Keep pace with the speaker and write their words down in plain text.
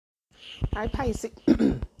Hi, Pisces.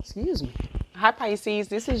 Excuse me. Hi, Pisces.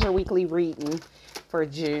 This is your weekly reading for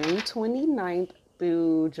June 29th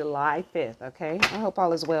through July 5th. Okay. I hope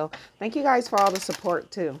all is well. Thank you guys for all the support,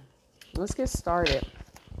 too. Let's get started.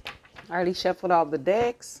 I already shuffled all the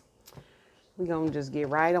decks. We're going to just get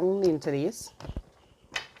right on into this.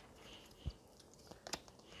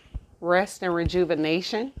 Rest and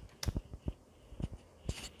rejuvenation.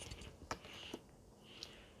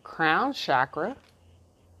 Crown chakra.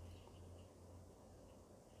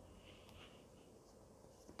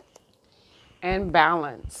 And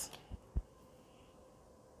balance.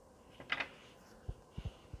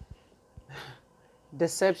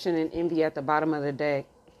 Deception and envy at the bottom of the deck.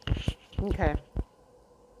 Okay.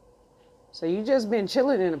 So you just been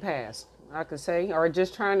chilling in the past, I could say, or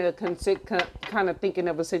just trying to kind of thinking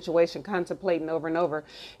of a situation, contemplating over and over.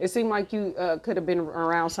 It seemed like you could have been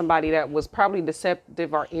around somebody that was probably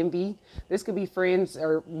deceptive or envy. This could be friends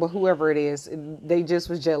or whoever it is. They just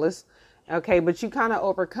was jealous. Okay, but you kind of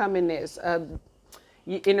overcoming this. I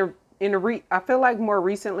feel like more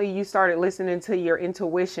recently you started listening to your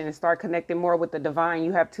intuition and start connecting more with the divine.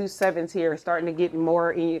 You have 2 sevens here, starting to get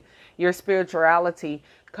more in your spirituality.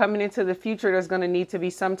 Coming into the future, there's going to need to be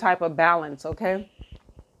some type of balance, okay?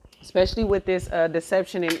 Especially with this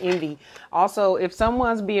deception and envy. Also, if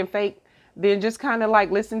someone's being fake, then just kind of like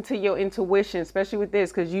listen to your intuition, especially with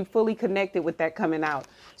this, because you fully connected with that coming out.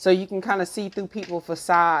 So you can kind of see through people's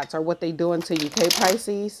facades or what they doing to you, okay,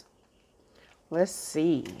 Pisces? Let's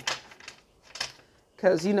see.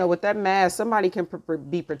 Because, you know, with that mask, somebody can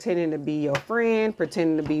be pretending to be your friend,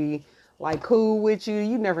 pretending to be like cool with you.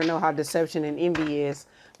 You never know how deception and envy is,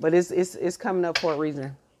 but it's coming up for a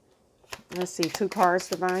reason. Let's see, 2 cards,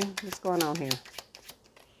 divine. What's going on here?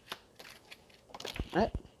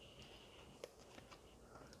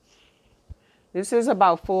 This is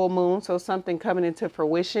about full moon, so something coming into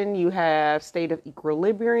fruition. You have state of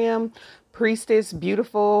equilibrium, priestess,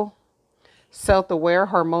 beautiful, self-aware,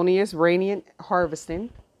 harmonious, radiant, harvesting.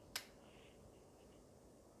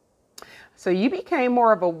 So you became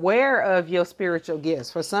more of aware of your spiritual gifts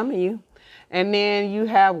for some of you. And then you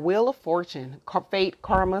have wheel of fortune, fate,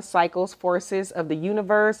 karma, cycles, forces of the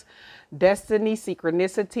universe, destiny,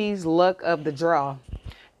 synchronicities, luck of the draw.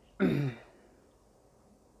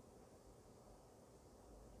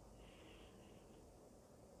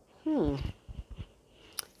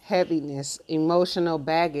 Heaviness, emotional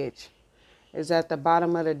baggage is at the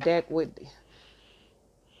bottom of the deck with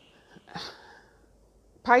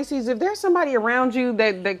Pisces. If there's somebody around you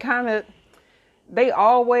that kind of, they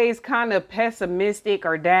always kind of pessimistic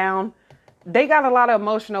or down, they got a lot of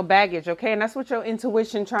emotional baggage, okay? And that's what your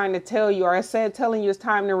intuition trying to tell you, or I said telling you it's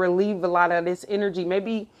time to relieve a lot of this energy.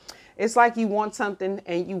 Maybe it's like you want something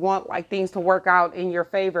and you want like things to work out in your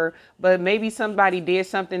favor, but maybe somebody did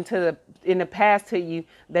something in the past to you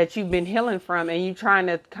that you've been healing from, and you trying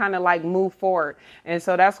to kind of like move forward. And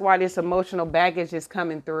so that's why this emotional baggage is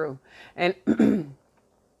coming through. And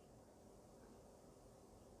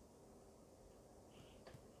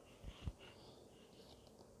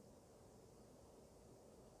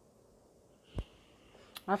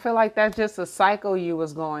I feel like that's just a cycle you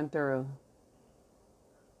was going through.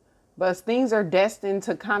 But things are destined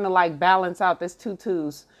to kind of like balance out. This 2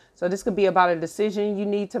 twos. So this could be about a decision you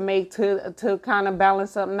need to make to kind of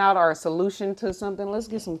balance something out, or a solution to something. Let's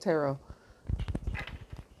get some tarot.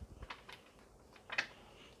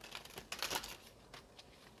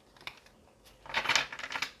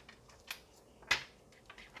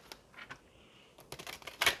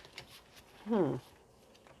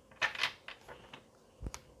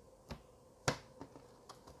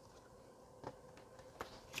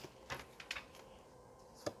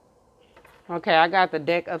 Okay, I got the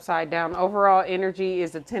deck upside down. Overall energy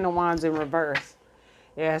is the 10 of Wands in reverse.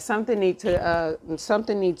 Yeah, something needs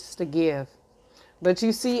to give. But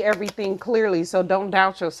you see everything clearly, so don't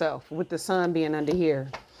doubt yourself with the sun being under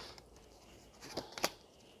here.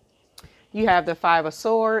 You have the 5 of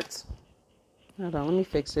Swords. Hold on, let me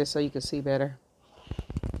fix this so you can see better.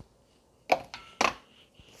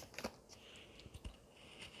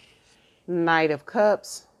 Knight of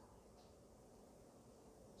Cups.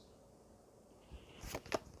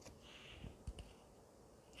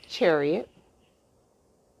 Chariot.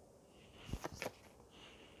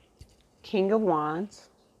 King of Wands.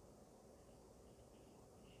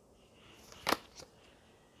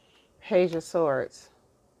 Page of Swords.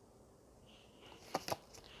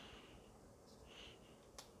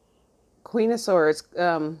 Queen of Swords,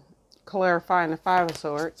 clarifying the 5 of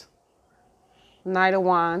Swords. Knight of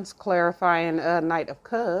Wands, clarifying Knight of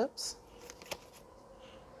Cups.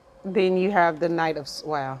 Then you have the Knight of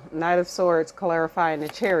Swords, clarifying the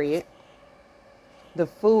Chariot. the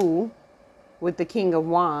Fool with the King of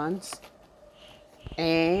Wands,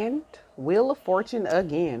 and Wheel of Fortune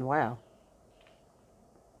again. Wow.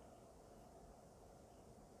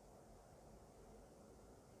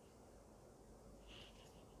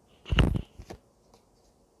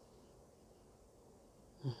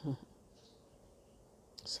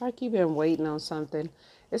 It's like you've been waiting on something.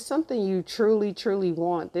 It's something you truly, truly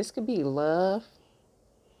want. This could be love.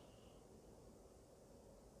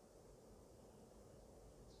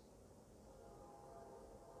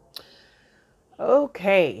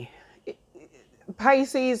 Okay.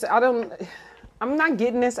 Pisces, I'm not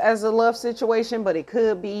getting this as a love situation, but it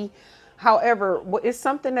could be. However, it's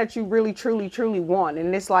something that you really, truly, truly want.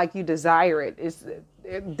 And it's like you desire it.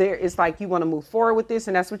 It's like you want to move forward with this.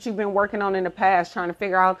 And that's what you've been working on in the past, trying to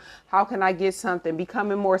figure out how can I get something,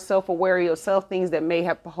 becoming more self-aware of yourself, things that may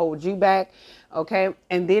have to hold you back. Okay.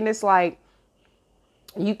 And then it's like,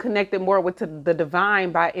 you connected more with the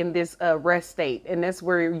divine by in this rest state, and that's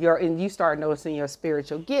where you start noticing your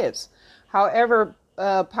spiritual gifts. However,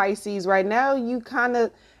 Pisces, right now you kind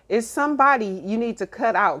of, it's somebody you need to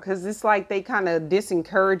cut out, because it's like they kind of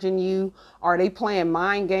disencouraging you, or they playing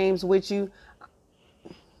mind games with you.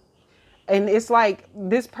 And it's like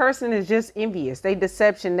this person is just envious. They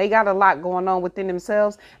deception. They got a lot going on within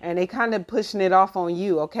themselves, and they kind of pushing it off on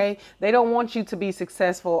you. Okay. They don't want you to be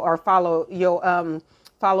successful or follow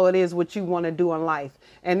it is what you want to do in life.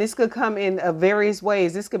 And this could come in various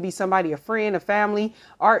ways. This could be somebody, a friend, a family,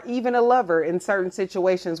 or even a lover in certain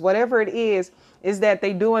situations. Whatever it is that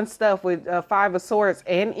they doing stuff with Five of Swords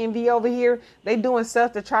and envy over here. They doing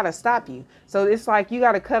stuff to try to stop you. So it's like you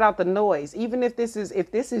got to cut out the noise. Even if this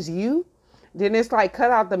is you, then it's like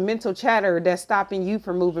cut out the mental chatter that's stopping you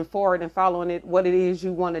from moving forward and following what it is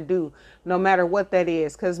you want to do, no matter what that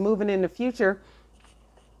is. Because moving in the future,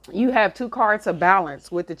 you have two cards of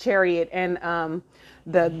balance with the Chariot and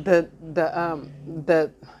the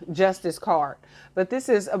Justice card. But this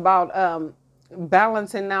is about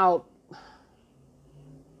balancing out.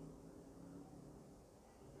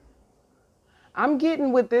 I'm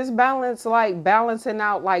getting with this balance, like balancing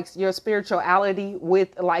out like your spirituality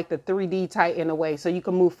with like the 3D type in a way, so you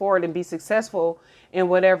can move forward and be successful in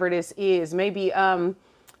whatever this is. Maybe I'm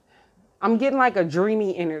getting like a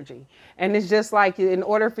dreamy energy, and it's just like in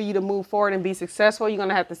order for you to move forward and be successful, you're going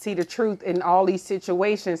to have to see the truth in all these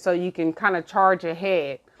situations so you can kind of charge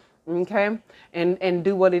ahead. Okay. And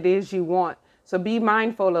do what it is you want. So be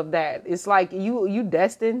mindful of that. It's like you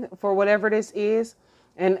destined for whatever this is.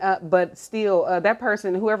 And, but still, that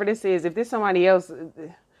person, whoever this is, if there's somebody else,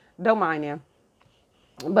 don't mind them.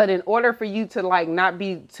 But in order for you to like not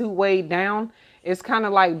be too weighed down, it's kind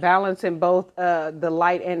of like balancing both the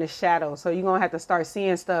light and the shadow. So you're going to have to start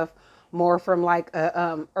seeing stuff more from like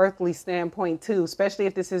a earthly standpoint too, especially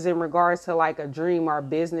if this is in regards to like a dream or a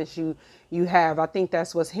business you have. I think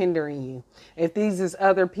that's what's hindering you. If these is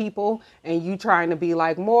other people and you trying to be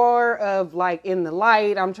like more of like in the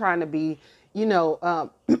light, I'm trying to be, you know,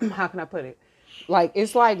 how can I put it? Like,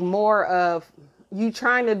 it's like more of you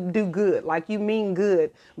trying to do good, like you mean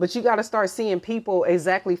good, but you got to start seeing people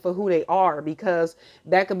exactly for who they are, because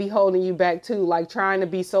that could be holding you back too. Like trying to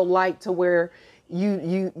be so light to where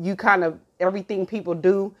you kind of, everything people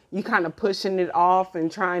do, you kind of pushing it off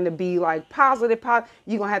and trying to be like positive.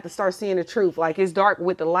 You're going to have to start seeing the truth. Like it's dark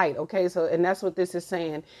with the light. Okay. So, and that's what this is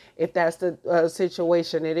saying. If that's the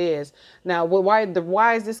situation it is. Now,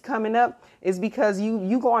 why is this coming up is because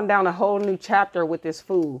you going down a whole new chapter with this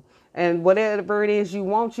Fool. And whatever it is you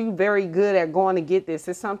want, you very good at going to get this.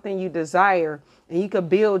 It's something you desire, and you could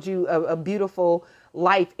build you a beautiful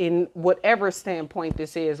life in whatever standpoint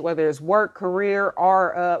this is, whether it's work, career,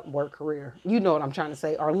 or you know what I'm trying to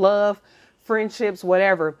say, or love, friendships,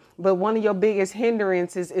 whatever. But one of your biggest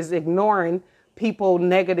hindrances is ignoring people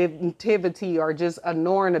negativity, or just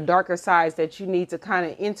ignoring the darker sides that you need to kind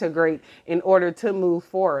of integrate in order to move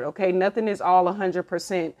forward. Okay. Nothing is all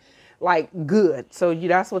 100% like good. So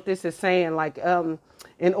that's what this is saying. Like,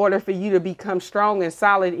 in order for you to become strong and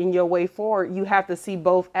solid in your way forward, you have to see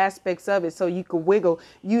both aspects of it so you can wiggle.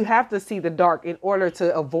 You have to see the dark in order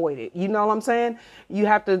to avoid it. You know what I'm saying? You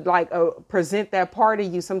have to like present that part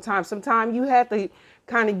of you. Sometimes you have to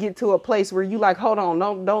kind of get to a place where you like, hold on,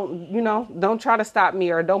 don't try to stop me,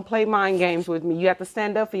 or don't play mind games with me. You have to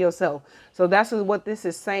stand up for yourself. So that's what this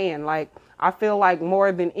is saying. Like, I feel like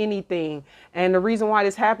more than anything. And the reason why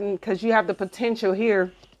this happened, because you have the potential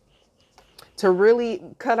here to really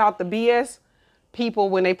cut out the BS people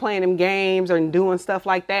when they playing them games or doing stuff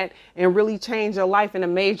like that, and really change your life in a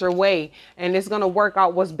major way. And it's going to work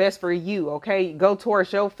out what's best for you. Okay. Go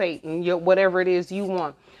towards your fate and whatever it is you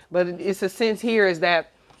want. But it's a sense here is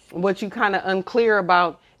that What you kind of unclear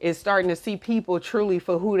about is starting to see people truly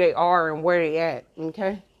for who they are and where they at.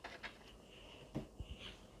 Okay.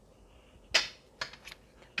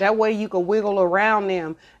 That way you can wiggle around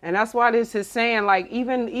them. And that's why this is saying, like,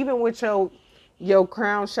 even with your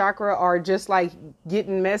crown chakra, or just like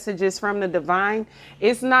getting messages from the divine,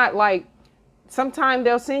 it's not like, sometimes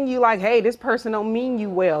they'll send you like, hey, this person don't mean you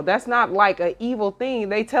well. That's not like an evil thing.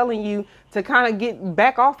 They telling you to kind of get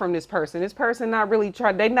back off from this person. This person not really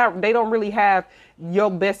they don't really have your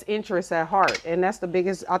best interests at heart. And that's the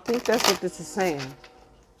biggest, I think that's what this is saying.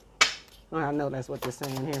 Well, I know that's what they're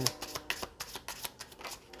saying here.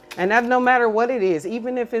 And that no matter what it is,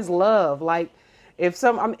 even if it's love, like if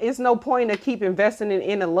it's no point to keep investing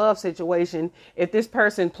in a love situation if this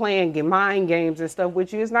person playing mind games and stuff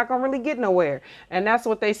with you. It's not gonna really get nowhere. And that's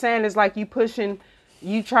what they saying is like you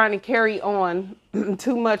trying to carry on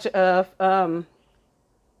too much of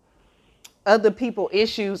other people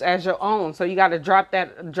issues as your own. So you got to drop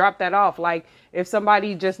that off. Like if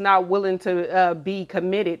somebody just not willing to be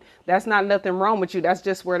committed, that's not nothing wrong with you. That's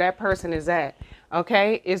just where that person is at.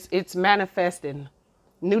 Okay, it's manifesting.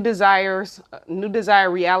 New desire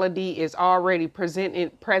reality is already present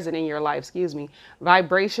in your life. Excuse me.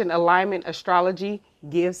 Vibration alignment astrology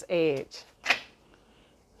gives edge.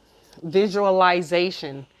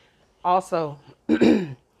 Visualization. Also,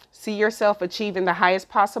 see yourself achieving the highest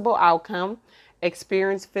possible outcome.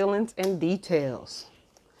 Experience feelings and details.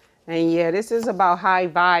 And yeah, this is about high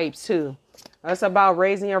vibes too. It's about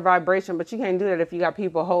raising your vibration, but you can't do that if you got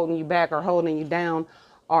people holding you back or holding you down,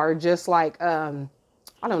 or just like,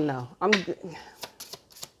 I don't know.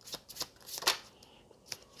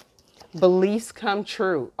 Beliefs come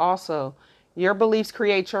true. Also, your beliefs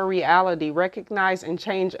create your reality. Recognize and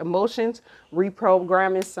change emotions.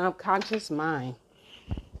 Reprogramming subconscious mind.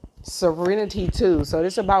 Serenity too. So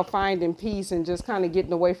this is about finding peace and just kind of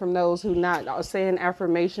getting away from those who not saying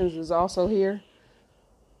affirmations is also here.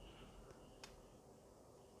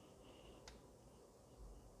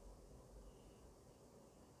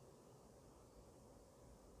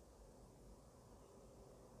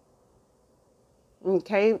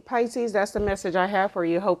 Okay, Pisces, that's the message I have for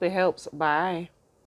you. Hope it helps. Bye.